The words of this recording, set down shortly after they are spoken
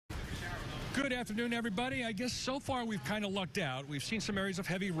Good afternoon, everybody. I guess so far we've kind of lucked out. We've seen some areas of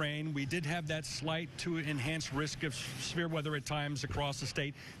heavy rain. We did have that slight to enhanced risk of severe weather at times across the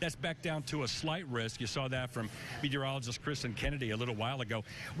state. That's back down to a slight risk. You saw that from meteorologist Kristen Kennedy a little while ago.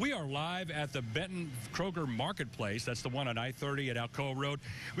 We are live at the Benton Kroger Marketplace. That's the one on I-30 at Alcoa Road.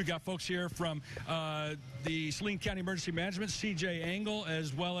 We've got folks here from the Saline County Emergency Management, CJ Engel,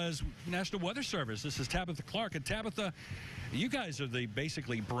 as well as National Weather Service. This is Tabitha Clark. And Tabitha, you guys are the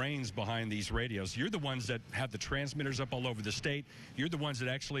basically brains behind these radios. You're the ones that have the transmitters up all over the state. You're the ones that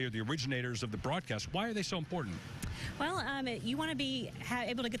actually are the originators of the broadcast. Why are they so important? Well, you want to be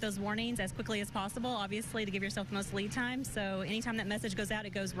able to get those warnings as quickly as possible, obviously, to give yourself the most lead time. So anytime that message goes out,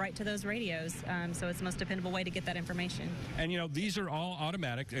 it goes right to those radios. So it's the most dependable way to get that information. And, you know, these are all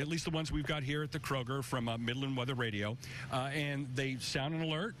automatic, at least the ones we've got here at the Kroger from Midland Weather Radio. And they sound an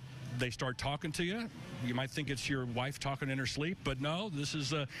alert. They start talking to you. You might think it's your wife talking in her sleep, but no, this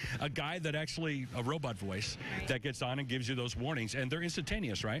is a guy that actually, a robot voice, that gets on and gives you those warnings, and they're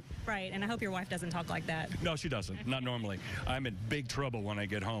instantaneous, right? Right, and I hope your wife doesn't talk like that. No, she doesn't. Not normally. I'm in big trouble when I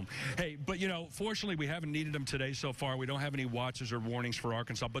get home. Hey, but, you know, fortunately, we haven't needed them today so far. We don't have any watches or warnings for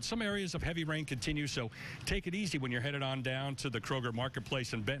Arkansas, but some areas of heavy rain continue, so take it easy when you're headed on down to the Kroger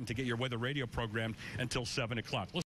Marketplace in Benton to get your weather radio programmed until 7 o'clock.